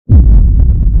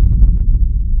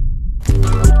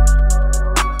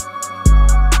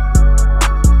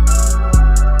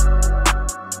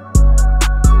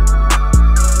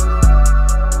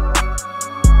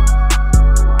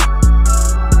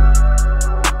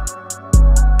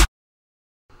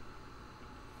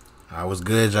What's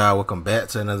good, y'all? Welcome back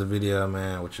to another video,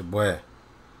 man, with your boy.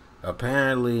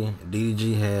 Apparently,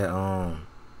 DDG had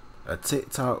a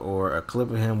TikTok or a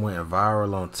clip of him went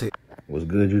viral on TikTok. What's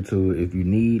good, YouTube? If you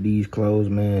need these clothes,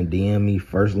 man, DM me.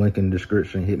 First link in the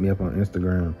description. Hit me up on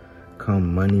Instagram.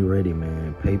 Come money ready,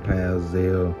 man. PayPal,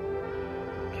 Zelle,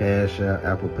 Cash App,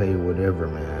 Apple Pay, whatever,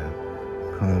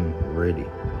 man. Come ready.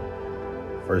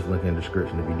 First link in the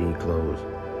description if you need clothes.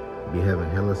 Be having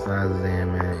hella sizes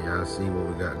in, man. Y'all see what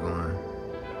we got going.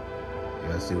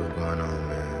 Y'all see what's going on,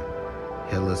 man.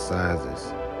 Hella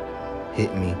sizes.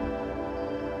 Hit me.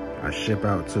 I ship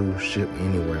out too. Ship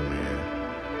anywhere, man.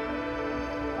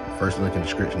 First link in the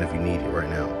description if you need it right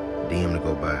now. DM to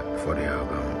go buy it before they all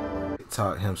gone.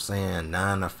 TikTok him saying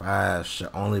 9 to 5 should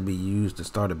only be used to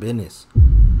start a business,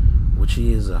 which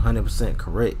he is 100%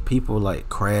 correct. People like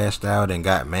crashed out and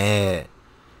got mad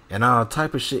and all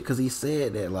type of shit because he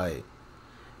said that, like.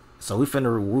 So we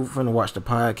finna watch the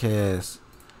podcast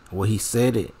where he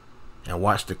said it and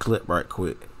watch the clip right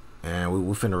quick, and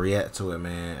we finna react to it,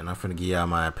 man. And I'm finna give y'all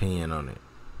my opinion on it.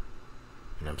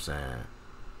 You know what I'm saying?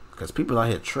 Because people out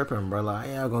here tripping, bro. Like,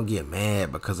 y'all gonna get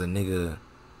mad because a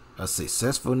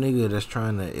successful nigga that's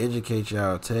trying to educate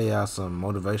y'all, tell y'all some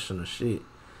motivational shit.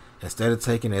 Instead of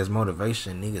taking it as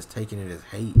motivation, niggas taking it as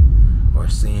hate or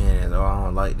seeing it as, oh, I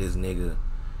don't like this nigga,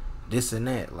 this and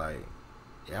that. Like,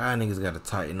 y'all niggas gotta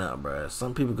tighten up, bro.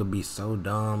 Some people could be so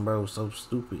dumb, bro, so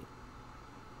stupid.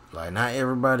 Like, not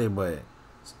everybody, but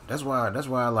that's why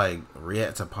I like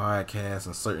react to podcasts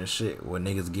and certain shit where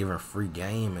niggas giving free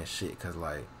game and shit, cause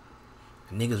like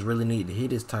niggas really need to hear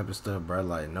this type of stuff, bro.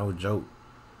 Like, no joke.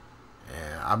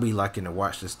 And I be liking to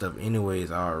watch this stuff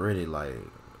anyways already, like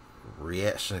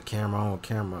reaction, camera on,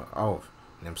 camera off.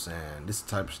 You know what I'm saying? This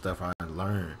type of stuff I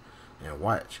learn and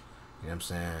watch. You know what I'm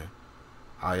saying?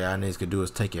 All y'all niggas could do is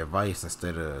take advice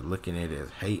instead of looking at it as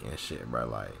hate and shit, bro.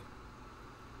 Like,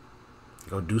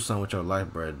 go do something with your life,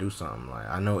 bro. Do something. Like,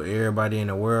 I know everybody in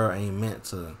the world ain't meant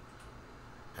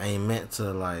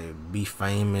to like be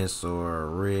famous or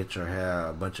rich or have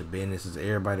a bunch of businesses.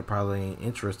 Everybody probably ain't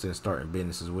interested in starting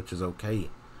businesses, which is okay.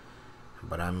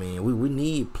 But I mean, we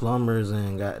need plumbers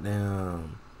and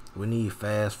goddamn, we need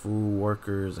fast food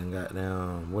workers and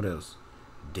goddamn, what else?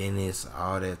 Dentists,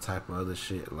 all that type of other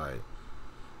shit. Like,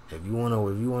 if you wanna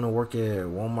work at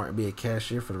Walmart and be a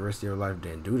cashier for the rest of your life,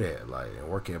 then do that. Like, and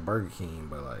work at Burger King.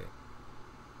 But like, you know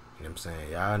what I'm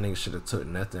saying? Y'all niggas should have took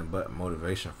nothing but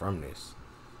motivation from this.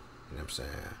 You know what I'm saying?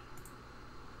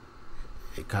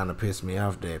 It kind of pissed me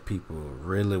off that people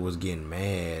really was getting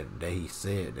mad that he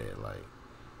said that. Like,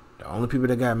 the only people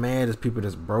that got mad is people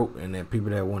that's broke and then people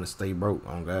that want to stay broke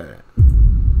on God.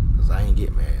 Cause I ain't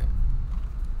get mad.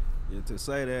 Yeah, to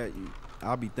say that,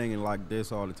 I'll be thinking like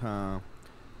this all the time.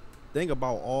 Think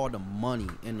about all the money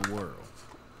in the world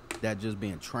that just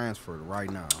being transferred right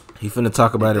now. He finna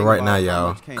talk about it right now,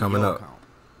 y'all. Coming up.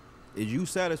 Is you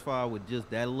satisfied with just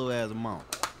that little ass amount?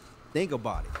 Think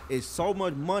about it. It's so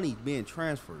much money being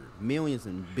transferred, millions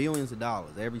and billions of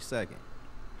dollars every second.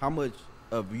 How much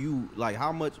of you, like,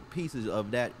 how much pieces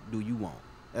of that do you want?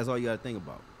 That's all you gotta think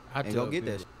about. And go get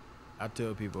that. I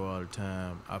tell people all the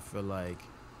time, I feel like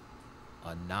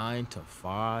a 9 to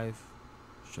 5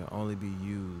 should only be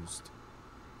used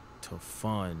to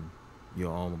fund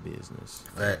your own business.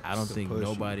 Facts. I don't think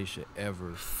nobody should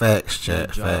ever Facts,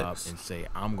 chat. job Facts. and say,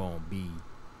 I'm gonna be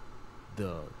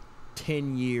the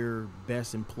 10-year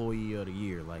best employee of the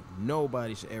year. Like,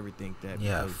 nobody should ever think that.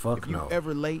 Yeah, fuck if you no.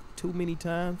 ever late too many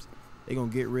times, they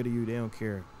gonna get rid of you. They don't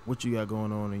care what you got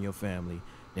going on in your family.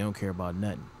 They don't care about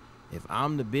nothing. If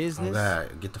I'm the business, Oh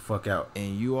God, get the fuck out.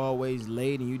 and you always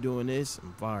late and you doing this,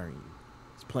 I'm firing you.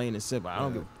 It's plain and simple.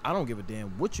 I don't give a damn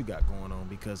what you got going on,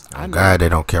 because I Oh know God, they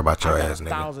don't care about your I got ass, nigga.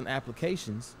 1,000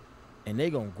 applications, and they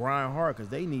gonna grind hard because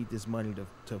they need this money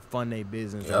to fund their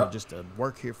business or Yup. just to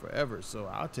work here forever. So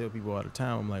I tell people all the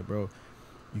time, I'm like, bro,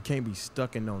 you can't be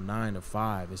stuck in no 9 to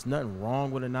 5. It's nothing wrong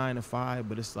with a 9 to 5,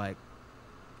 but it's like,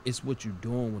 it's what you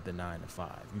doing with the 9 to 5.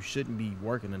 You shouldn't be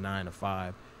working a 9 to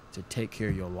 5 to take care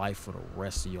of your life for the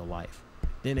rest of your life.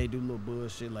 Then they do little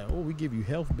bullshit like, oh, we give you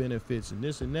health benefits and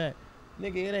this and that.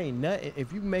 Nigga, it ain't nothing.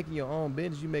 If you making your own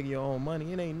business, you making your own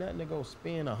money, it ain't nothing to go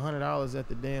spend $100 at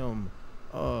the damn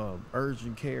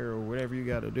urgent care or whatever you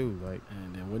got to do. Like,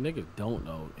 and then what niggas don't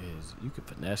know is you can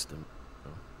finesse them.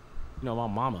 You know, my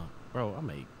mama, bro, I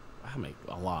make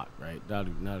a lot, right?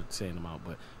 Not saying them out,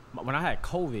 but when I had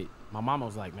COVID, my mama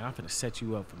was like, man, I'm finna set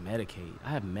you up for Medicaid. I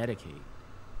have Medicaid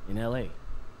in LA.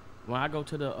 When I go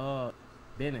to the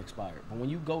been expired, but when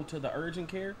you go to the urgent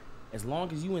care, as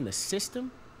long as you in the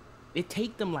system, it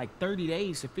take them like 30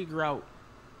 days to figure out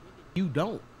you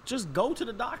don't. Just go to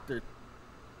the doctor.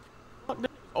 Fuck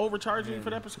them overcharging you for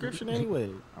that prescription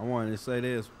anyway. I wanted to say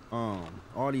this.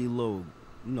 All these little,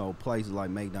 places like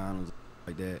McDonald's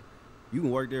like that, you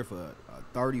can work there for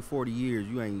 30, 40 years.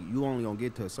 You only gonna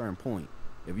get to a certain point.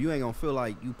 If you ain't gonna feel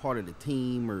like you part of the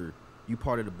team or you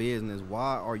part of the business,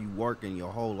 why are you working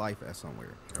your whole life at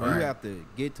somewhere? Right. You have to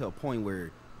get to a point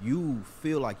where you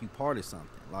feel like you part of something.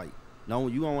 Like, no,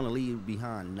 you don't want to leave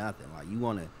behind nothing. Like, you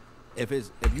want to, if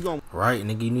you gonna Right,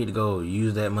 nigga, you need to go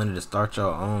use that money to start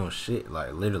your own shit.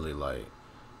 Like, literally, like,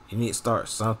 you need to start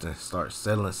something. Start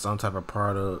selling some type of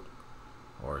product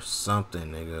or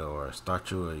something, nigga. Or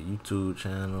start you a YouTube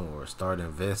channel or start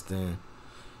investing.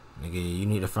 Nigga, you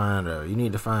need to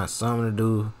find something to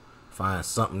do. Find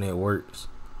something that works.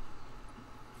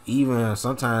 Even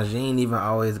sometimes you ain't even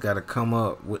always got to come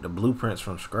up with the blueprints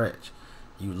from scratch.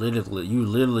 You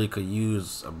literally could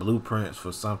use a blueprint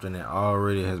for something that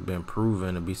already has been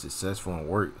proven to be successful and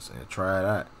works, and try it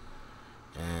out.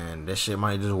 And that shit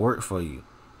might just work for you.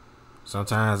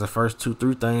 Sometimes the first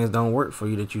 2-3 things don't work for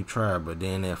you that you try, but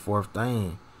then that fourth thing, you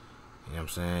know what I'm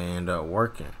saying, end up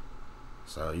working.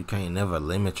 So you can't never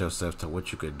limit yourself to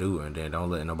what you could do, and then don't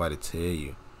let nobody tell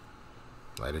you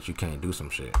like that you can't do some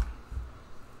shit.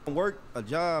 work a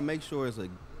job, make sure it's a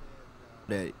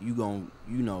that you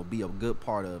gonna be a good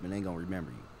part of and they gonna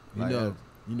remember you. Like,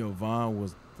 Vaughn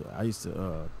was. I used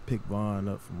to pick Vaughn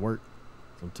up from work.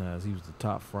 Sometimes he was the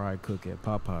top fried cook at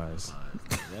Popeyes.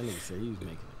 That nigga said he was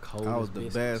making the coldest. I was the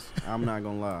biscuits. best. I'm not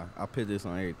gonna lie. I put this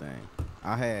on everything.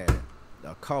 I had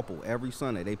a couple every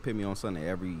Sunday. They put me on Sunday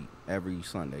every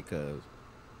Sunday cause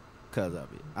of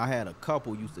it. I had a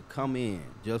couple used to come in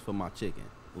just for my chicken.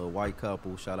 Little white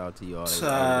couple. Shout out to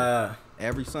y'all.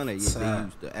 Every Sunday they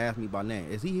used to ask me by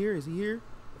name. Is he here? Is he here?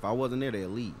 If I wasn't there, they'd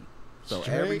leave. So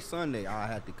Straight? every Sunday I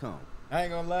had to come. I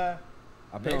ain't gonna lie.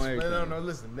 I put on everything. No,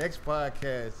 listen. Next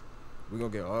podcast, we're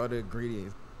gonna get all the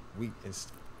ingredients.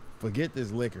 Forget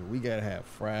this liquor. We gotta have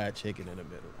fried chicken in the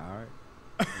middle. All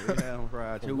right. We have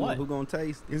fried chicken. What? Who gonna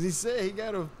taste it? Cause he said he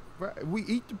gotta. We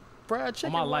eat the fried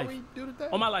chicken. my while life. we do the thing.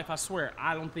 On my life, I swear,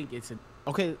 I don't think it's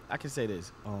okay. I can say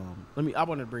this. I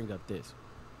want to bring up this.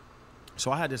 So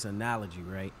I had this analogy,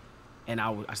 right? And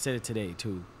I said it today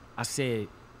too. I said,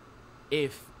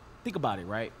 think about it,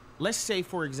 right? Let's say,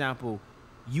 for example,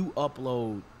 you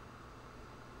upload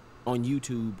on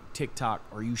YouTube, TikTok,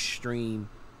 or you stream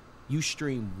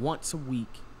once a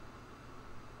week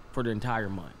for the entire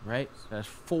month, right? That's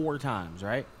 4 times,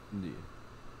 right? Yeah.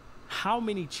 How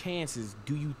many chances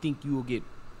do you think you will get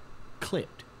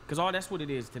clipped? Because that's what it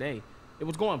is today. It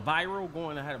was going viral,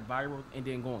 going ahead of viral, and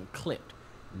then going clipped.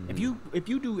 Mm-hmm. If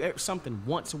you do something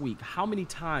once a week, how many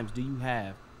times do you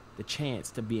have the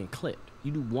chance to being clipped?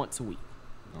 You do once a week.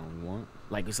 Once.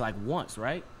 Like, it's like once,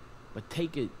 right? But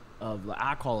take it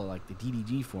I call it like the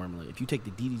DDG formula. If you take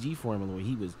the DDG formula where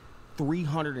he was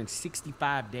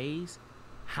 365 days,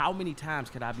 how many times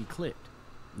could I be clipped?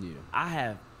 Yeah. I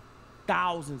have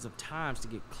thousands of times to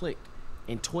get clicked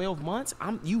in 12 months.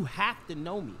 You have to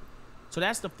know me. So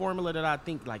that's the formula that I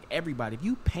think, like, everybody, if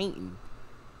you painting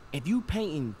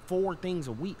 4 things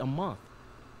a month,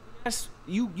 that's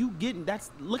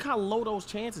look how low those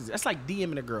chances. That's like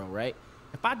DMing a girl, right?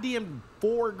 If I DM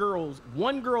 4 girls,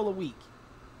 1 girl a week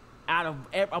out of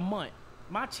a month,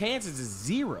 my chances is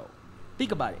 0.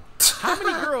 Think about it. How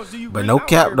many girls do you? But really no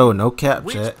cap though, no cap,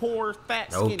 rich, chat. poor,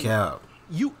 fat, No skinny. cap.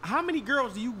 How many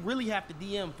girls do you really have to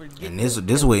DM for? And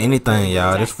this with anything,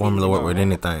 y'all. This formula work with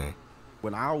anything.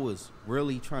 When I was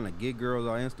really trying to get girls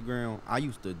on Instagram, I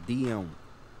used to DM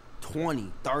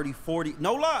 20, 30, 40.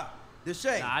 No lie.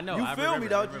 Deshae. Nah, I know. You I feel me,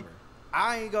 remember, though?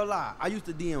 I ain't gonna lie. I used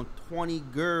to DM 20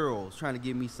 girls trying to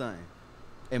give me something.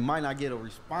 And might not get a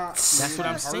response. That's what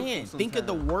I'm saying. Think of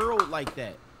the world like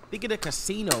that. Think of the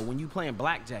casino when you playing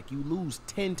blackjack. You lose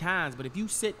 10 times, but if you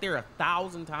sit there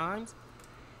 1,000 times,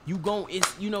 the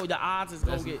odds is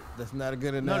gonna get. That's not a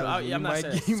good analogy. I'm not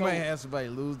saying. You might have somebody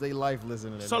lose their life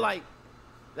listening to that. So like,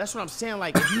 that's what I'm saying.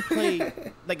 Like, if you play,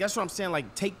 like, that's what I'm saying.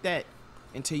 Like, take that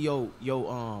into your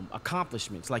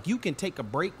accomplishments. Like, you can take a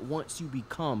break once you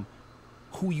become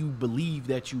who you believe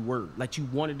that you were, like you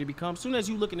wanted to become. As soon as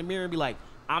you look in the mirror and be like,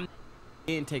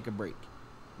 and take a break.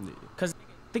 Because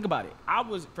think about it.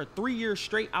 For 3 years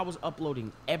straight, I was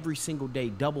uploading every single day,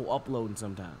 double uploading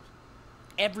sometimes.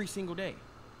 Every single day.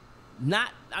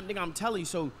 I'm telling you,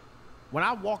 so when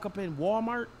I walk up in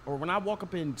Walmart or when I walk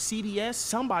up in CVS,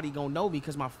 somebody gonna know me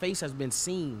because my face has been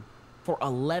seen for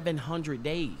 1,100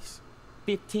 days.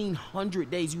 1,500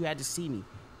 days you had to see me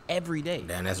every day.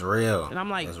 Damn, that's real. And I'm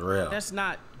like, that's real.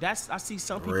 I see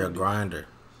some people Real grinder.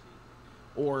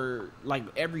 Or like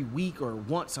every week or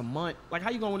once a month. Like,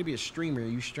 how you gonna want to be a streamer?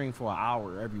 You stream for an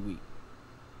hour every week.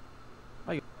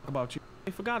 How you about you?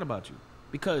 they forgot about you.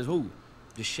 Because who?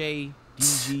 Deshae,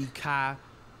 DDG, Kai,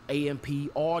 AMP,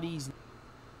 all these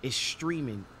is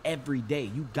streaming every day.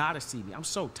 You gotta see me. I'm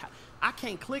so tired. I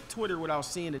can't click Twitter without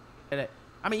seeing it.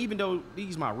 I mean, even though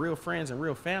these my real friends and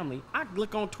real family, I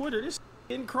look on Twitter, this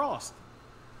getting crossed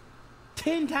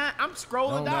 10 times. I'm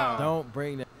scrolling down. Don't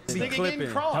bring that. This nigga getting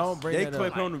crossed. Don't bring They that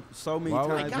clip up. on so many Why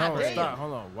times. would, God no, damn. stop.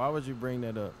 Hold on. Why would you bring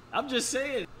that up? I'm just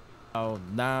saying. Oh,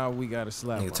 now we gotta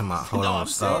slap. Nigga him. talking about, hold No, on, I'm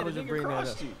stop. saying would the you nigga bring that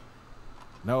crossed up? you.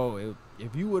 No,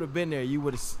 if you would have been there, you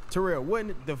would have. Terrell,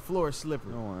 wasn't the floor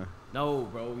slippery? No,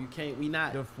 bro, you can't. We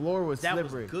not. The floor was That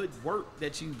slippery. was good work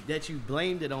that you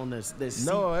blamed it on this.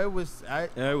 No, it was.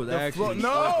 It was the actually.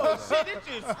 no, shit, it's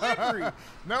just slippery.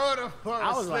 no, the floor I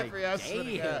was was like, slippery. I swear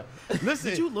to damn. God. Listen,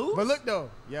 Did you lose? But look though,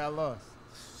 yeah, I lost.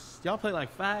 Y'all played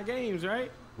like 5 games,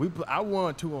 right? I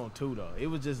won 2-on-2 though. It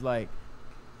was just like,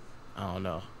 I don't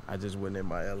know. I just wasn't in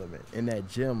my element in that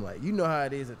gym. Like, you know how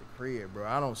it is at the crib, bro.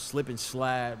 I don't slip and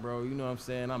slide, bro. You know what I'm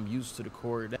saying? I'm used to the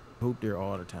court. That hoop there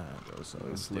all the time, bro. So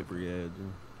it's slippery edge.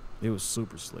 It was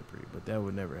super slippery, but that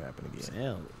would never happen again.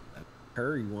 Hell,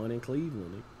 Curry won in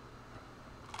Cleveland.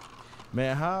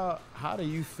 Man, how do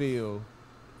you feel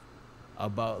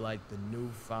about like the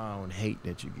newfound hate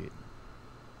that you get?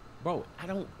 Bro,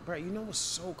 bro, you know what's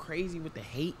so crazy with the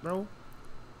hate, bro?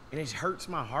 And it hurts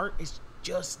my heart. It's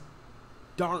just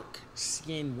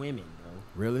dark-skinned women, bro.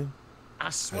 Really?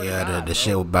 I swear Yeah, to God, the bro.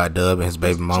 shit about Dub and his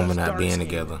baby It's mama just not being dark-skinned.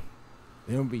 together.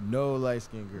 There don't be no light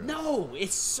skinned girls. No,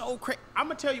 it's so crazy. I'm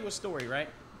going to tell you a story, right?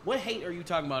 What hate are you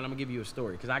talking about? I'm going to give you a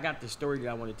story because I got this story that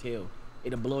I want to tell.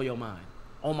 It'll blow your mind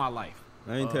on my life.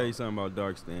 I didn't tell you something about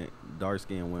dark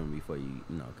skinned women before you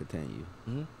continue.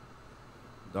 Mhm.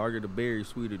 Darker the berry,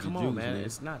 sweeter the Come juice. on, man. nigga.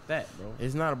 It's not that, bro.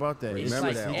 It's not about that. It's Remember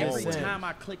like that every always. time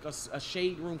I click a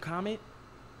shade room comment,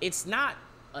 it's not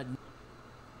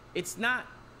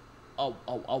a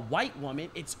white woman.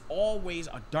 It's always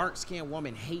a dark skinned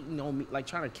woman hating on me, like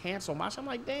trying to cancel my shit. I'm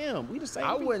like, damn, we the same.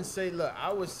 I people. wouldn't say. Look,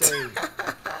 I would say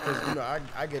because you know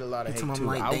I get a lot of It's hate my too.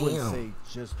 mic, I wouldn't damn. say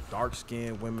just dark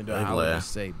skinned women. Though. Hey, I would Blair.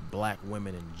 just say black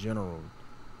women in general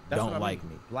That's what don't I like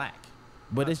mean. me. Black.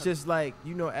 But it's just like,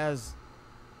 you know, as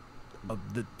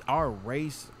our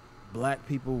race, black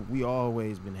people, we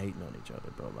always been hating on each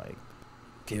other, bro. Like,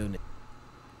 killing it.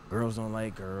 Girls don't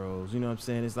like girls. You know what I'm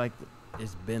saying? It's like,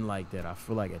 it's been like that. I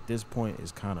feel like at this point,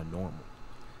 it's kind of normal.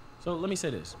 So let me say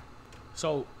this.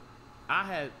 So I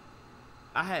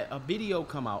had a video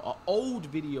come out, an old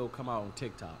video come out on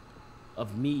TikTok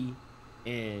of me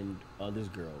and this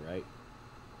girl, right?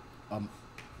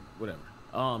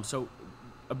 Whatever. So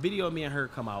a video of me and her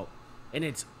come out, and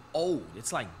it's old.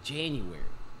 It's like January,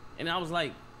 and I was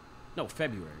like, no,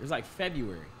 February. It's like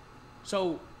February.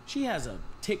 So she has a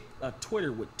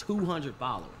Twitter with 200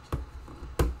 followers.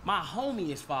 My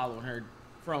homie is following her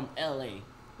from LA. He's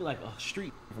like a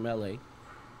street from LA.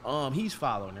 He's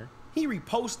following her. He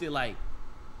reposted like,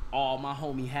 "Oh, my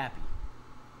homie happy."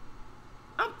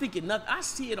 I'm thinking nothing. I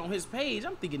see it on his page.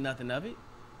 I'm thinking nothing of it.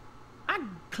 I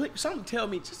click something. Tell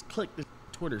me, just click the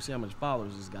Twitter. See how much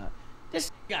followers this got.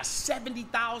 This got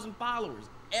 70,000 followers.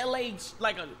 LA,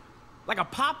 like a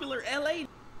popular LA,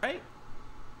 right?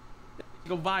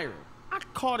 Go viral. I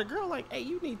called a girl like, "Hey,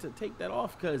 you need to take that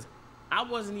off," because I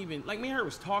wasn't even like, me and her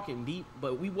was talking deep,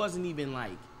 but we wasn't even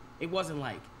like, it wasn't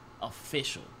like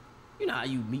official. You know how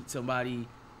you meet somebody,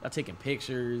 y'all taking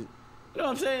pictures. You know what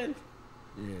I'm saying?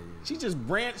 Yeah. She just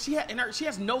she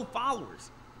has no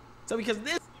followers. So because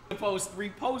this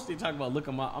reposted talking about, look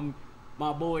at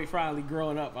my boy finally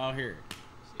growing up out here.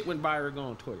 Shit went viral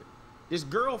on Twitter. This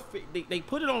girl, they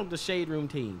put it on the Shade Room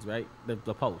teams, right? The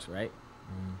post, right?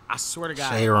 I swear to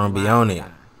God, Shade Room be on it.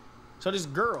 So this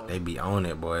girl, They be on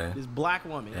it, boy. this black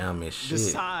woman, Damn, it's shit.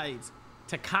 decides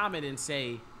to comment and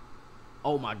say,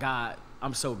 "Oh my God,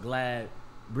 I'm so glad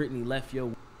Brittany left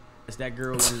your ass. That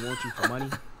girl only wants you for money."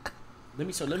 Let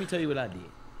me tell you what I did.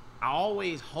 I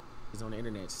always hold this on the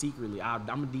internet secretly. I'm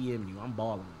gonna DM you. I'm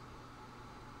balling.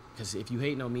 Because if you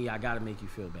hating on me, I gotta make you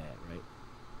feel bad, right?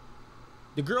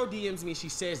 The girl DMs me, she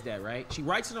says that, right? She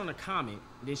writes it on a comment,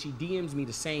 and then she DMs me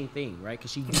the same thing, right? Because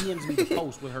she DMs me the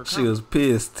post with her comment. She was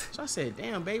pissed. So I said,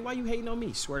 "Damn, baby, why you hating on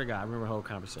me?" Swear to God, I remember the whole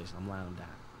conversation. I'm lying, I'm dying.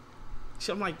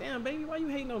 I'm like, "Damn, baby, why you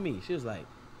hating on me?" She was like,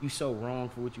 "You so wrong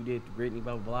for what you did to Brittany,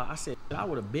 blah, blah, blah." I said, "I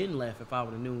would have been left if I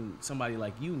would have known somebody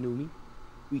like you knew me.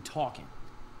 We talking."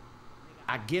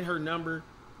 I get her number.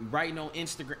 We writing on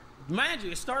Instagram. Mind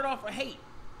you, it start off with hate.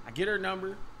 I get her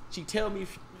number. She tell me, man,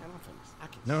 I'm finished.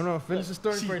 No, finish the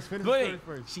story first. Finish the story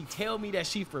first. She tell me that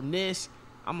she from this.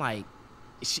 I'm like,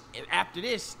 after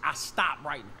this, I stop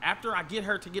writing. After I get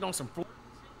her to get on some,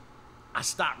 I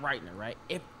stopped writing her, right?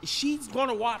 If she's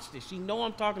gonna watch this, she know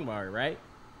I'm talking about her, right?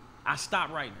 I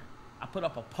stopped writing her. I put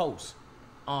up a post.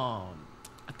 I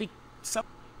think some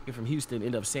from Houston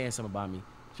ended up saying something about me.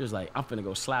 She was like, I'm finna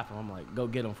go slap him. I'm like, go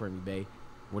get him for me, babe.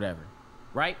 Whatever.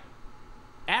 Right?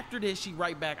 After this, she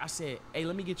write back, I said, hey,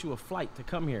 let me get you a flight to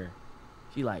come here.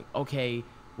 She like, okay,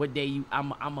 what day you,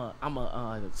 I'm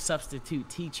a substitute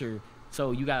teacher,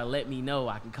 so you gotta let me know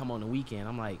I can come on the weekend.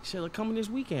 I'm like, she'll come on this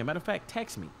weekend. Matter of fact,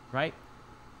 text me, right?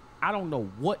 I don't know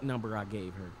what number I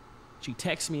gave her. She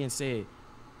texted me and said,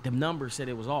 the number said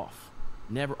it was off.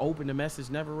 Never opened the message,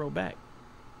 never wrote back.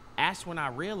 That's when I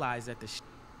realized that the shit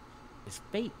is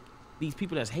fake. These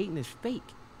people that's hating is fake.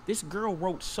 This girl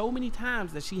wrote so many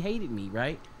times that she hated me,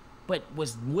 right? But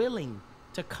was willing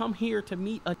to come here to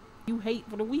meet a you hate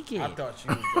for the weekend. I thought she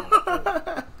was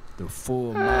going the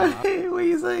full mile. What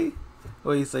you say?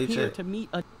 What you say, Here Chet? to meet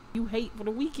a you hate for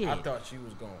the weekend. I thought she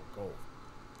was going to go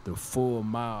the full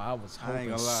mile. I was I ain't hoping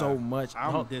gonna lie. so much.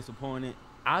 I'm disappointed.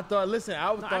 I thought, listen,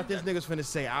 I thought this nigga's finna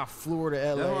say, I flew her to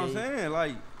LA. That's what I'm saying.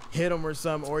 Like, Hit him or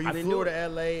something, or you I didn't flew her do to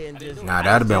LA and just. Nah,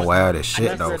 that'd have been wild as shit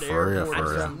left though, her at the for real, airport. for I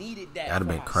real. just I needed that. That'd have for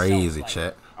been myself. crazy, Like,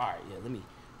 Chet. All right, yeah, let me.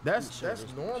 That's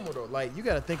normal though. Like, you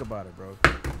gotta think about it, bro.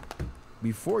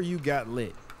 Before you got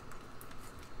lit,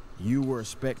 you were a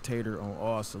spectator on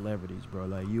all celebrities, bro.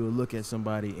 Like, you would look at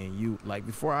somebody and you, like,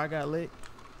 before I got lit,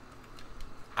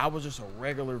 I was just a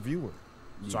regular viewer.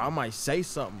 So I might say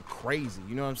something crazy,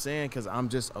 you know what I'm saying? Because I'm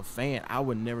just a fan. I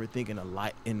would never think in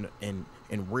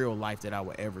real life that I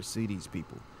would ever see these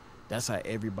people. That's how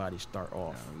everybody start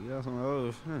off. you got some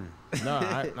old shit. No,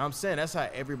 I'm saying that's how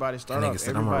everybody start Nigga off.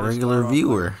 said I'm a Everybody regular start off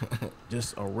viewer.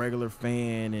 just a regular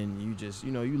fan, and you just,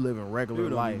 you know, you live in regular People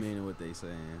don't life. be meaning what they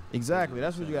saying. Exactly.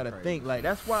 That's what you Saying gotta crazy think. Like, shit.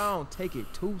 that's why I don't take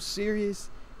it too serious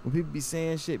when people be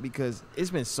saying shit, because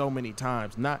it's been so many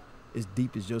times, not as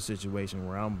deep as your situation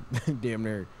where I'm damn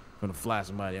near gonna fly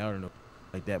somebody, I don't know,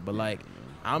 like that. But like,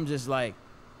 I'm just like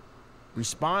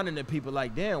responding to people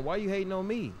like, damn, why you hating on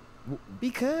me?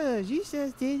 Because you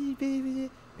just did it, baby.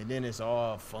 And then it's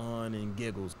all fun and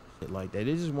giggles, shit like that.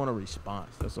 They just want a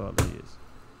response. That's all it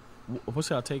is. What's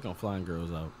y'all take on flying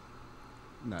girls out?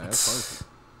 Nah, that's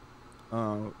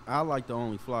perfect. I like the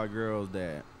only fly girls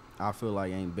that I feel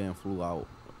like ain't been flew out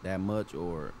that much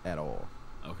or at all.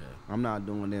 Okay. I'm not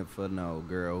doing it for no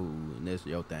girl who, and this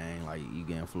your thing, like you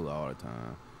getting flew all the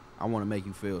time. I want to make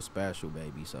you feel special,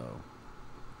 baby. So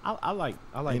I like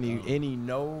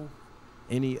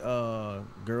any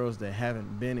girls that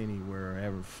haven't been anywhere or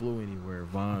ever flew anywhere.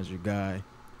 Von's your guy.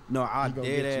 no, I He gonna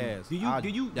dead get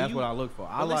you. ass. That's what I look for.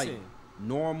 I Well, like listen.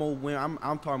 normal. When I'm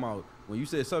talking about when you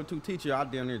said substitute teacher, I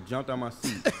down there jumped on my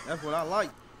seat. That's what I like.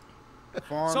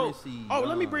 Pharmacy.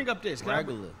 Let me bring up this.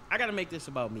 Regular. I gotta make this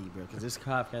about me, bro, because this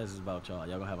podcast is about y'all.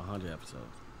 Y'all gonna have 100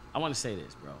 episodes. I want to say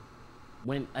this, bro.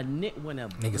 When a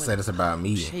Nigga said it's about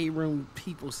me. shade room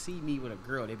people see me with a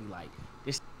girl, they be like,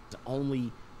 "This is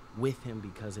only with him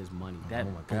because his money." That Oh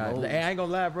my god! blows. Hey, I ain't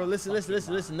gonna lie, bro. Listen.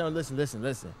 No, listen.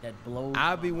 That blows.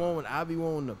 I my be mind.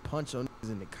 wanting to punch on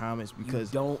niggas in the comments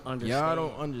because you don't understand. y'all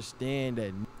don't understand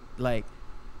that. Like,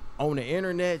 on the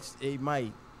internet, it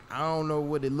might, I don't know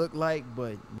what it look like,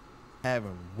 but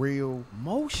having real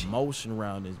motion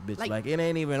around this bitch. Like, it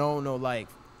ain't even on no, like,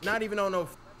 not even on no,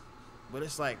 but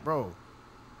it's like, bro,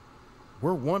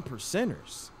 we're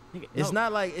 1%ers. Nigga, It's no.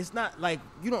 not like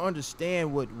you don't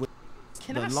understand what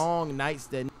Can the I s- long nights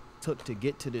that took to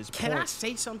get to this Can I point.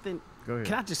 say something? Go ahead.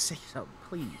 Can I just say something,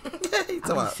 please? He I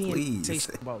talking about say please.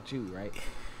 something about you, right?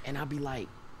 And I'll be like,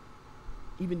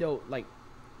 even though, like,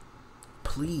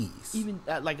 Please. even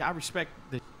like I respect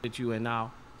that you and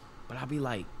now, but I'll be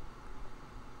like,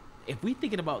 if we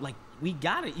thinking about like you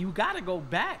gotta go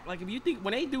back. Like if you think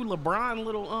when they do LeBron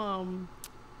little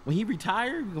when he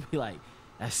retired, we gonna be like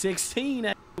at 16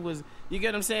 that was, you get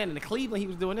what I'm saying? In the Cleveland he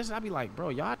was doing this, and I'll be like, bro,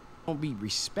 y'all don't be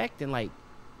respecting like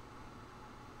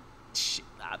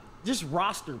just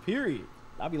roster period.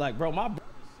 I'll be like, bro, my brother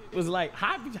shit was like,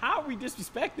 how are we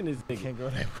disrespecting this nigga? Can't go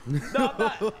that No, I'm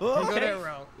not. Can't go Okay? that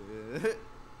route.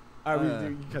 All right,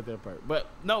 you cut that part. But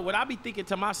no, what I be thinking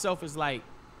to myself is like,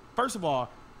 first of all,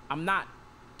 I'm not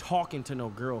talking to no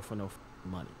girl for no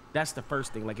money. That's the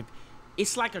first thing. Like if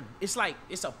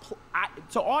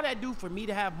so all that do for me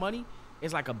to have money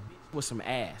is like a bitch with some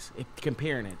ass. If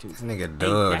comparing that to This nigga And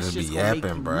Doug that's just be just gonna make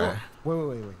yapping, you bro. look.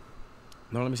 Wait.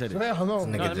 No, let me say So, this. hold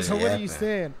on. This nigga just So what are you yapping.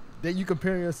 saying? That you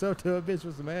comparing yourself to a bitch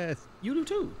with some ass? You do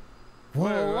too. You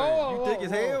thick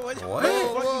as hell? What? What? What you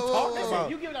talking Listen, about?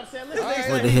 you get what I'm saying? Listen,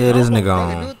 What the hell this nigga Do a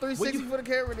on? 360 for the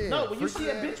camera then. No, when you see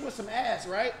a bitch with some ass,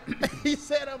 right? He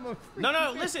said I'm a freak.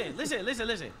 No, listen.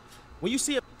 When you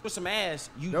see a bitch with some ass,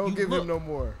 you Don't you give look. him no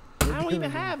more. I don't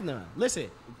even have none. Listen,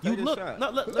 you Take a look. shot. No,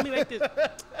 look, let me make this.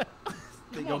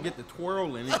 They gonna get the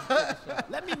twirling.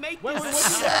 Let me make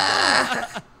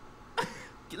this.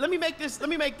 Let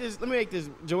me make this. Let me make this,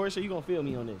 George. So you gonna feel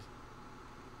me on this?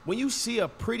 When you see a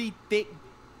pretty thick,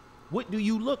 what do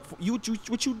you look for? You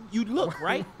look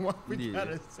right. Why we Yeah.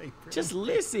 gotta say pretty? Just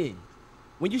listen.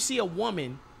 When you see a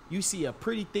woman, you see a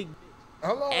pretty thick.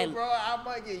 Hold on, and- bro. I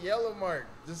might get yellow mark.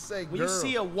 Just say When girl. you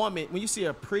see a woman, when you see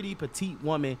a pretty petite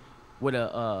woman with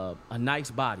a nice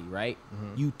body, right?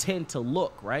 You tend to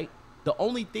look, right? The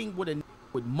only thing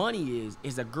with money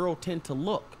is a girl tend to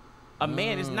look. A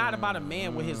man is not about a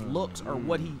man with his looks or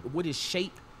what his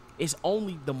shape. It's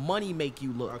only the money make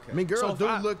you look. Okay. I mean, girls So if do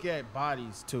I- look at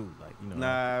bodies too, like you know.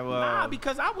 Nah, well, Nah,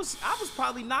 because I was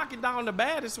probably knocking down the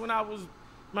baddest when I was,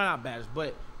 well, not baddest,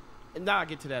 but now I'll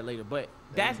get to that later. But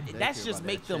They that's care just about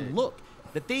make that them check. look.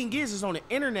 The thing is on the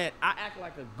internet, I act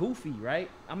like a goofy, right?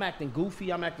 I'm acting goofy.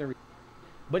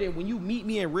 But then when you meet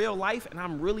me in real life and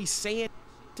I'm really saying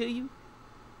to you,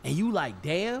 and you like,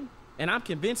 damn, and I'm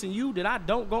convincing you that I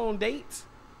don't go on dates,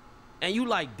 and you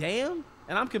like, damn,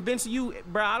 and I'm convincing you,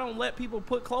 bro, I don't let people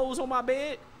put clothes on my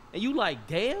bed, and you like,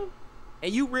 damn,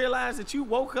 and you realize that you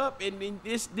woke up and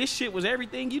this shit was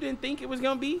everything you didn't think it was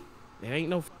gonna be. There ain't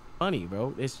no money,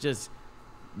 bro. It's just,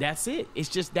 that's it. It's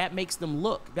just that makes them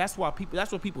look. That's what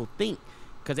people think,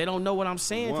 because they don't know what I'm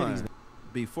saying to these.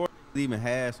 Before they even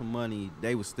had some money,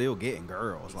 they was still getting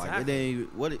girls. Like it Exactly. didn't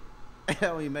even, what it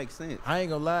don't even make sense. I ain't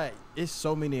gonna lie. It's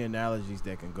so many analogies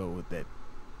that can go with that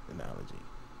analogy,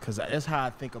 cause that's how I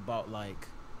think about like.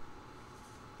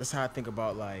 That's how I think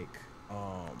about like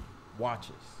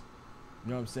watches. You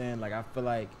know what I'm saying? Like I feel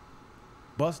like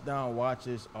bust down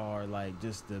watches are like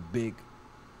just the big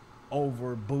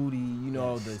over booty, you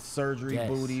know, Yes. the surgery Yes.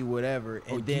 booty, whatever.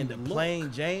 Oh, And then you the look.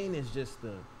 plain Jane is just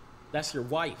the. That's your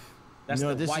wife. That's you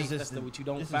know, the this wife. is just That's the what you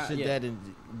don't this find. is shit Yeah. that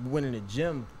went in the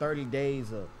gym 30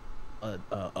 days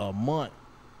a month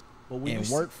But when and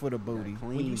you work for the booty.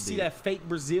 Clean when you see dick. that fake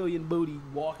Brazilian booty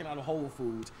walking out of Whole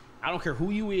Foods, I don't care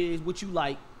who you is, what you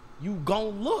like, you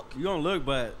gon' look. You gonna look,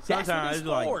 but That's what sometimes it's it's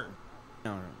like, for.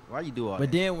 why you do all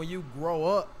But that? then when you grow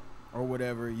up or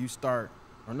whatever, you start,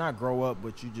 or not grow up,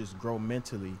 but you just grow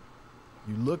mentally.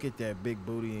 You look at that big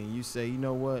booty and you say, you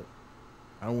know what?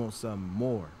 I want something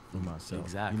more for myself.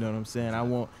 Exactly. You know what I'm saying?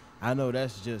 I know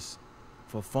that's just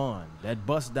for fun. That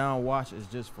bust down watch is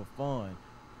just for fun.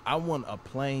 I want a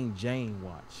plain Jane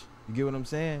watch. You get what I'm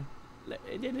saying?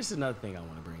 And then this is another thing I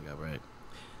want to bring up, right?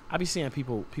 I be seeing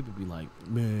people be like,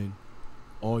 man,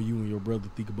 all you and your brother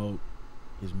think about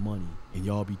is money, and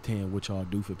y'all be telling what y'all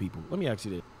do for people. Let me ask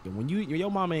you this: when your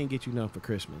mama ain't get you nothing for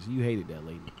Christmas, you hated that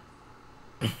lady.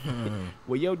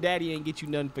 When your daddy ain't get you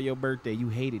nothing for your birthday, you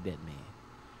hated that man.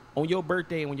 On your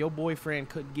birthday, when your boyfriend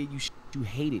couldn't get you shit, you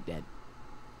hated that.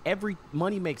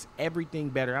 Money makes everything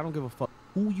better. I don't give a fuck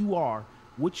who you are,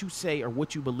 what you say, or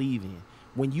what you believe in.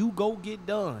 When you go get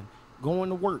done going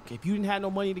to work, if you didn't have no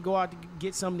money to go out to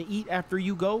get something to eat after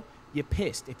you go, you're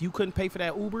pissed. If you couldn't pay for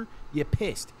that Uber, you're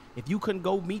pissed. If you couldn't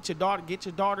go meet your daughter, get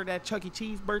your daughter that Chuck E.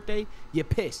 Cheese birthday, you're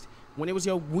pissed. When it was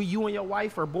you and your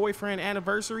wife or boyfriend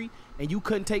anniversary and you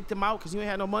couldn't take them out because you ain't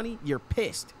had no money, you're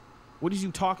pissed. What is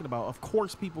you talking about? Of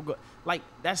course people go, like,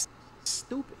 that's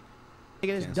stupid. Nigga,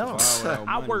 it's Can't dumb. survive without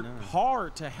I money work now.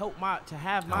 hard to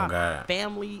have my God.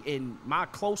 family and my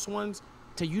close ones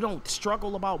till you don't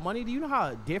struggle about money. Do you know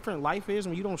how different life is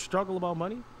when you don't struggle about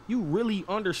money? You really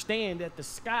understand that the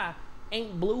sky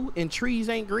ain't blue and trees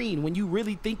ain't green when you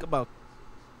really think about it.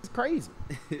 It's crazy.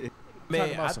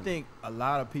 Man, about I some- think a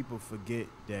lot of people forget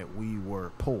that we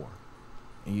were poor.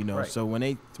 And you know, Right. so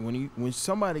when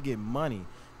somebody get money,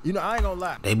 you know, I ain't gonna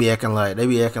lie. They be acting like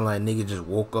niggas just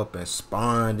woke up and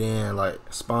spawned in like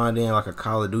a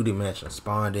Call of Duty match and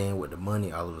spawned in with the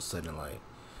money all of a sudden. Like,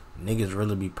 niggas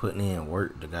really be putting in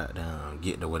work to goddamn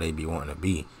get to where they be wanting to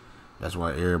be. That's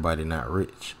why everybody not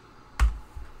rich.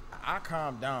 I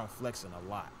calmed down flexing a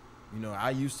lot. You know, I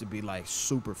used to be like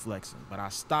super flexing, but I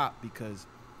stopped because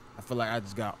I feel like I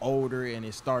just got older and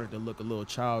it started to look a little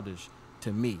childish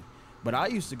to me. But I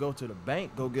used to go to the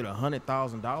bank, go get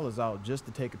 $100,000 out just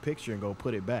to take a picture and go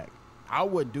put it back. I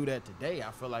wouldn't do that today.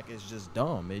 I feel like it's just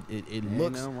dumb. It Ain't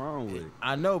looks. nothing wrong with it.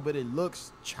 I know, but it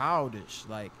looks childish.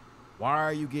 Like, why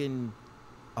are you getting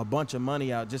a bunch of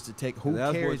money out just to take? Who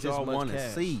That's cares what this y'all much want to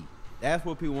cash? see. That's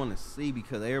what people want to see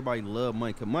because everybody love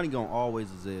money. Cause money gonna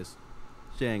always exist.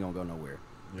 Shit ain't gonna go nowhere.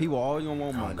 People always gonna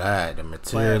want Oh money. God, the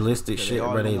materialistic Cause shit, they bro.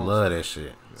 always They want love some. that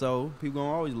shit. So people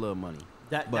gonna always love money.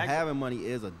 But That having money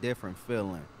is a different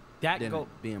feeling than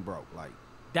being broke. Like,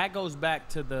 that goes back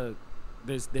to the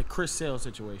Chris Sales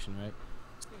situation, right?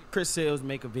 Chris Sales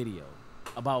make a video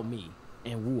about me,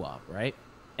 and Woo Wop, right?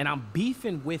 And I'm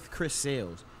beefing with Chris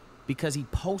Sales because he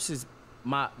posts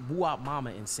my Woo Wop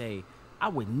mama and say, I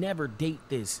would never date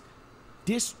this.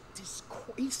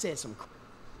 He said some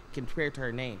compared to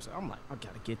her name. So I'm like, I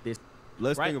gotta get this.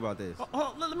 Let's right? think about this.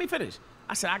 Let me finish.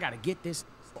 I said, I gotta get this.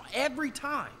 Every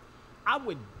time I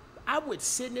would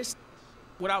send this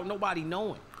without nobody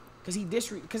knowing. Cause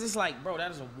cause it's like, bro,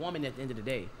 that is a woman at the end of the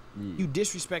day. You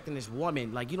disrespecting this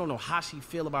woman, like you don't know how she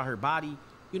feel about her body,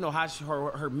 you know how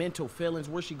her mental feelings,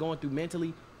 where she going through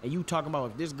mentally, and you talking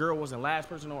about if this girl was the last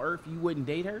person on earth, you wouldn't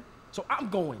date her. So I'm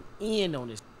going in on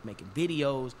this, making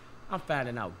videos, I'm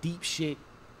finding out deep shit.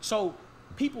 So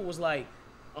people was like,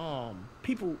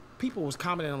 people was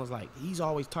commenting and was like, he's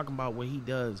always talking about what he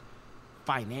does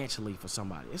financially for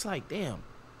somebody. It's like, damn,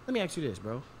 let me ask you this,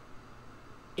 bro.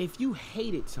 If you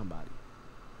hated somebody,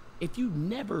 if you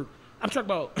never, I'm talking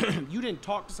about you didn't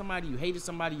talk to somebody, you hated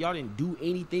somebody, y'all didn't do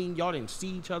anything, y'all didn't see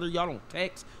each other, y'all don't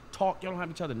text, talk, y'all don't have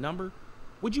each other's number,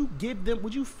 would you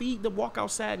feed them, walk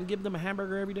outside and give them a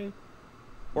hamburger every day?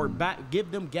 Or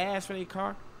give them gas for their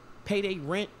car, pay their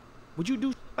rent? Would you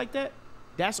do like that?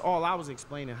 That's all I was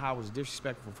explaining, how it was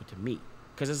disrespectful to me.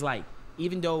 Because it's like,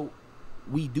 even though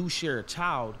we do share a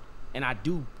child, and I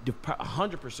do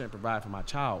 100% provide for my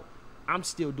child, I'm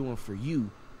still doing for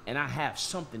you, and I have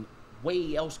something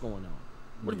way else going on.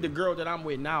 What if the girl that I'm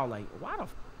with now, like, why the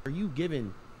are you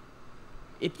giving,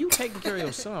 if you taking care of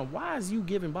your son, why is you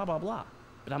giving blah, blah, blah?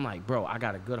 But I'm like, bro, I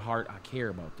got a good heart. I care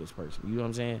about this person. You know what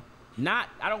I'm saying? I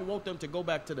don't want them to go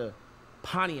back to the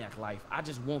Pontiac life. I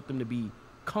just want them to be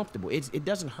comfortable. It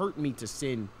doesn't hurt me to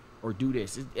sin or do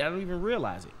this. I don't even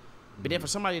realize it. But then for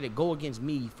somebody to go against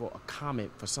me for a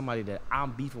comment, for somebody that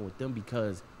I'm beefing with them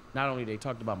because not only they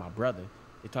talked about my brother,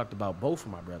 they talked about both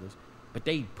of my brothers, but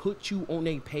they put you on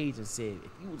their page and said,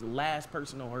 if you was the last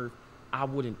person on earth, I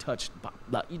wouldn't touch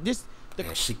this.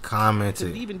 And she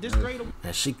commented. Even this great.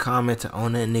 And she commented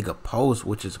on that nigga post,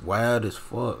 which is wild as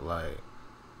fuck. Like,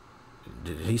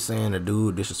 he's saying the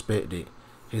dude disrespected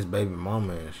his baby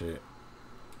mama and shit.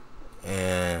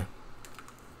 And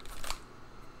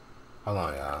hold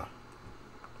on, y'all.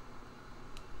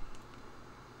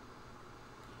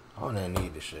 I don't even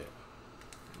need this shit.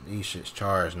 These shit's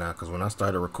charged now, cause when I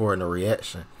started recording the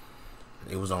reaction,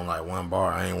 it was on like one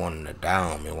bar. I ain't wanting to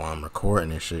down me while I'm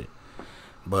recording this shit.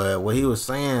 But what he was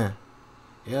saying,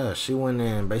 yeah, she went in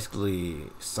and basically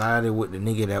sided with the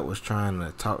nigga that was trying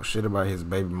to talk shit about his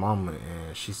baby mama,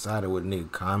 and she sided with the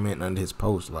nigga commenting under his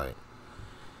post. Like,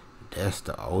 that's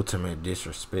the ultimate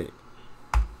disrespect.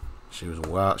 She was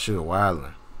wild. She was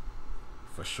wilding,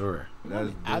 for sure. That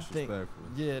is I think, disrespectful.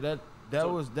 yeah,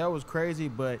 that was crazy.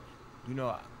 But you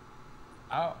know,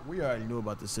 we already knew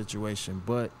about the situation.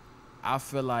 But I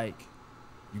feel like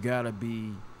you gotta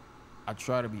be. I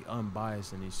try to be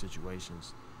unbiased in these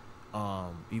situations,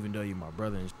 even though you're my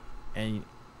brother, and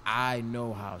I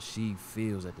know how she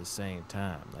feels at the same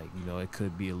time. Like, you know, it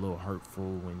could be a little hurtful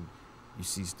when you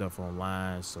see stuff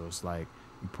online. So it's like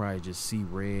you probably just see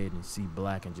red and see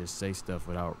black and just say stuff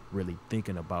without really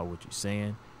thinking about what you're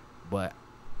saying. But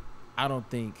I don't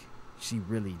think she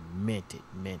really meant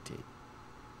it.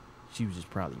 She was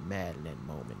just probably mad in that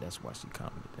moment. That's why she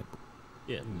commented that.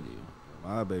 Yeah.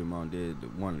 My baby mom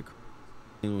did one of the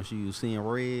when she was seeing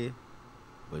red,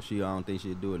 but I don't think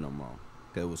she'd do it no more.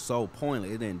 Cause it was so pointless.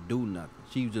 It didn't do nothing.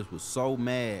 She just was so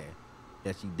mad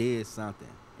that she did something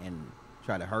and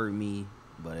tried to hurt me,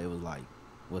 but it was like,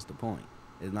 what's the point?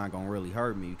 It's not gonna really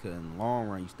hurt me because in the long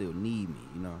run you still need me,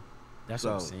 you know. That's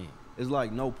so what I'm saying. It's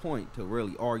like no point to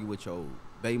really argue with your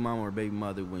baby mama or baby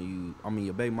mother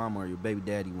your baby mama or your baby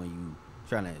daddy when you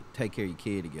trying to take care of your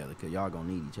kid together, cause y'all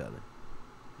gonna need each other.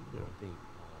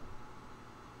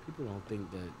 People don't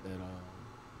think that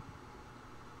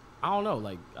I don't know,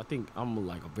 like, I think I'm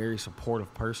like a very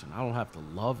supportive person. I don't have to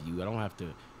love you, I don't have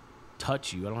to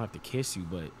touch you, I don't have to kiss you,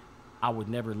 but I would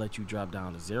never let you drop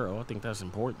down to zero. I think that's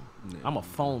important. Yeah. I'm a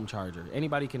phone charger.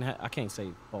 Anybody can I can't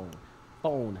say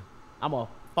phone. I'm a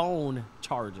phone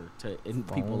charger in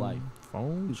people's life.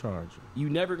 Phone charger. You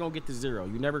never gonna get to zero.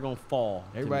 You never gonna fall.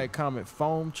 Everybody comment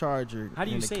phone charger. How do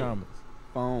you in say the comments?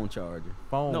 It? Phone charger.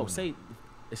 Phone. No, say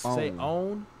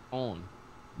own. On.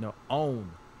 No,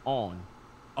 own. On.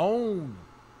 Own.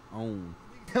 Own.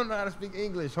 I don't know how to speak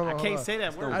English. Hold on. I can't say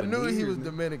that word. I knew he was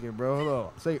Dominican, bro. Hold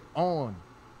on. Say on.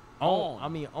 On. I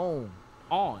mean own.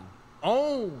 On.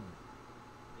 Own.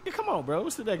 Yeah, come on, bro.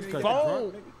 What's the next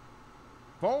question?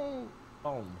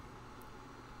 Phone.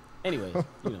 Anyways, you know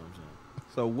what I'm saying.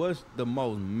 So what's the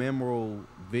most memorable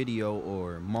video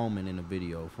or moment in the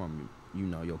video from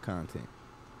your content?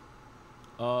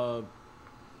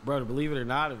 Bro, to believe it or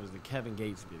not, it was the Kevin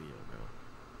Gates video, bro.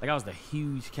 Like, I was the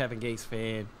huge Kevin Gates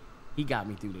fan. He got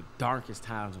me through the darkest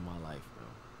times of my life, bro.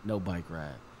 No bike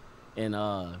ride. And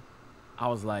I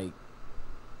was like,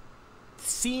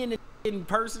 seeing it in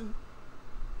person,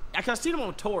 I seen him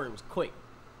on tour, it was quick.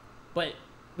 But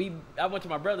I went to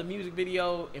my brother's music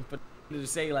video, and for to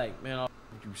say, like, man,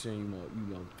 you saying,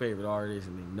 you know, favorite artist,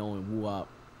 and then knowing Woo Up,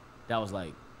 that was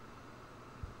like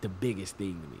the biggest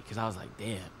thing to me, because I was like,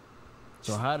 damn.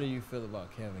 So how do you feel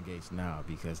about Kevin Gates now?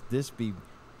 Because this be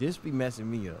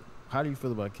messing me up. How do you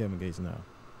feel about Kevin Gates now?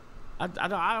 I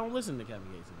don't listen to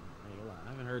Kevin Gates anymore. I ain't gonna lie. I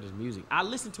haven't heard his music. I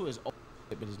listen to his old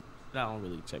shit, but I don't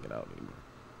really check it out anymore.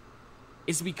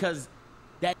 It's because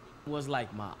that was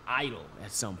like my idol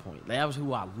at some point. Like, that was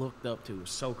who I looked up to. It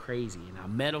was so crazy. And I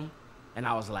met him, and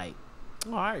I was like,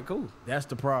 oh, all right, cool. That's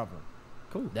the problem.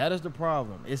 Cool. That is the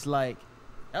problem. It's like,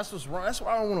 that's what's wrong. That's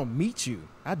why I don't want to meet you.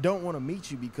 I don't want to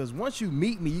meet you, because once you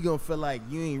meet me, you're going to feel like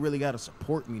you ain't really got to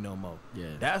support me no more. Yeah.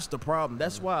 That's the problem.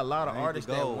 That's why a lot of artists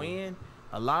that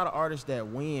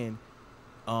win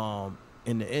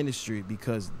in the industry,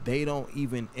 because they don't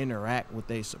even interact with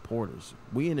their supporters.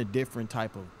 We in a different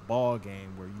type of ball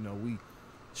game where, you know, we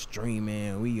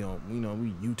streaming, we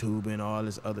YouTubing, all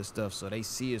this other stuff, so they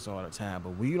see us all the time.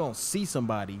 But when you don't see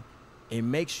somebody, it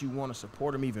makes you want to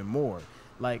support them even more.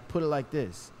 Like, put it like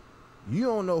this. You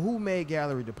don't know who made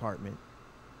Gallery Department,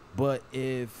 but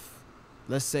if,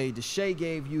 let's say, Deshae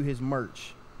gave you his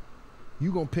merch,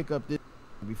 you going to pick up this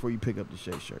before you pick up the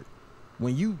Deshae shirt.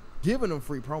 When you giving them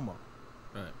free promo.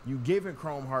 Right. You giving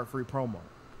Chrome Heart free promo.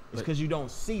 It's because you don't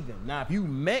see them. Now, if you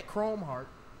met Chrome Heart,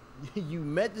 you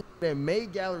met the that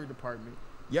made Gallery Department,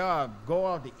 y'all go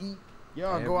out to eat,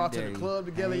 y'all go out to the club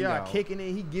together, y'all kicking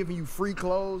it, he giving you free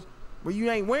clothes, but you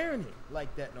ain't wearing it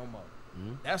like that no more.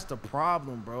 Mm-hmm. That's the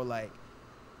problem, bro. Like,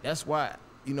 that's why,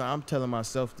 you know, I'm telling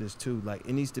myself this too. Like,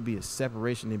 it needs to be a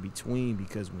separation in between,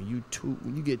 because when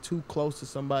you get too close to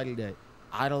somebody that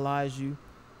idolize you,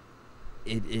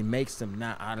 it makes them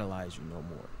not idolize you no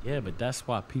more. Yeah, but that's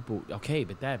why people, okay,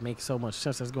 but that makes so much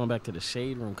sense. That's going back to the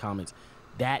Shade Room comments.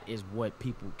 That is what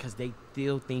people, because they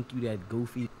still think you that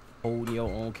goofy, holding your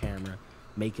own camera,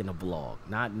 making a vlog,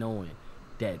 not knowing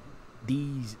that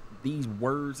these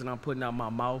words that I'm putting out my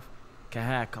mouth can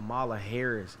have Kamala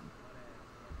Harris.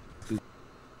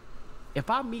 If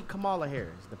I meet Kamala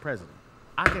Harris, the president,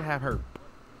 I can have her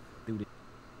do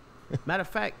this. Matter of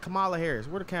fact, Kamala Harris,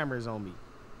 where the camera is on me.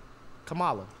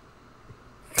 Kamala,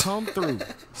 come through,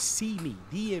 see me,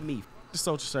 DM me, the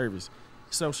social service,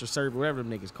 whatever them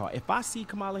niggas call. If I see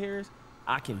Kamala Harris,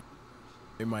 I can.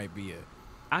 It might be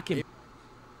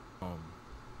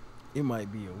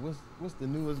what's the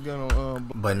newest gun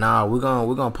on? But nah, we're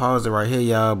gonna pause it right here,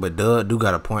 y'all. But Doug do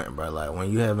got a point, bro. Like,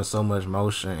 when you having so much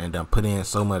motion and done put in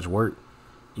so much work,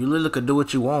 you literally could do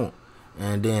what you want.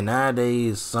 And then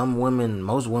nowadays,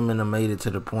 most women have made it to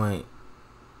the point.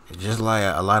 Just like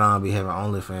a lot of them be having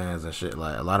OnlyFans and shit.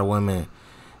 Like, a lot of women,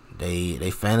 they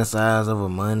fantasize over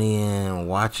money and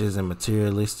watches and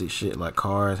materialistic shit like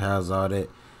cars, houses, all that,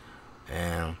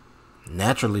 and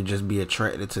naturally just be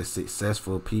attracted to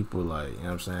successful people. Like, you know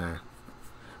what I'm saying?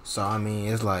 So I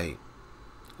mean, it's like,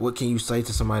 what can you say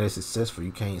to somebody that's successful?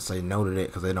 You can't say no to that,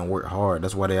 because they don't work hard.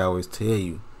 That's why they always tell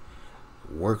you,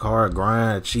 work hard,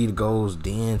 grind, achieve goals,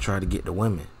 then try to get the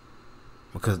women,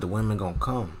 because the women gonna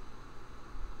come.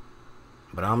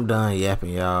 But I'm done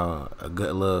yapping y'all a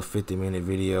good little 50-minute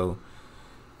video.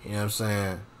 You know what I'm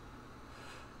saying?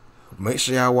 Make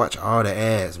sure y'all watch all the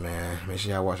ads, man. Make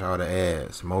sure y'all watch all the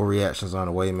ads. More reactions on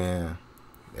the way, man.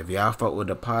 If y'all fuck with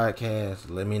the podcast,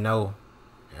 let me know,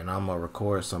 and I'm gonna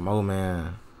record some more,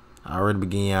 man. I already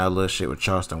began y'all a little shit with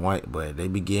Charleston White, but they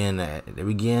begin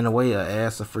the way of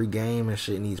ads a free game and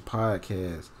shit in these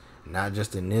podcasts. Not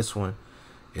just in this one.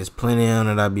 There's plenty of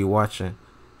them that I be watching.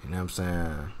 You know what I'm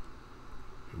saying?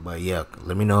 But yeah,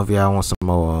 let me know if y'all want some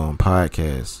more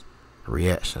podcast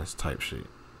reactions type shit.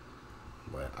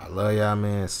 But I love y'all,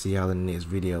 man. See y'all in the next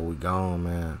video. We gone,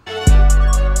 man.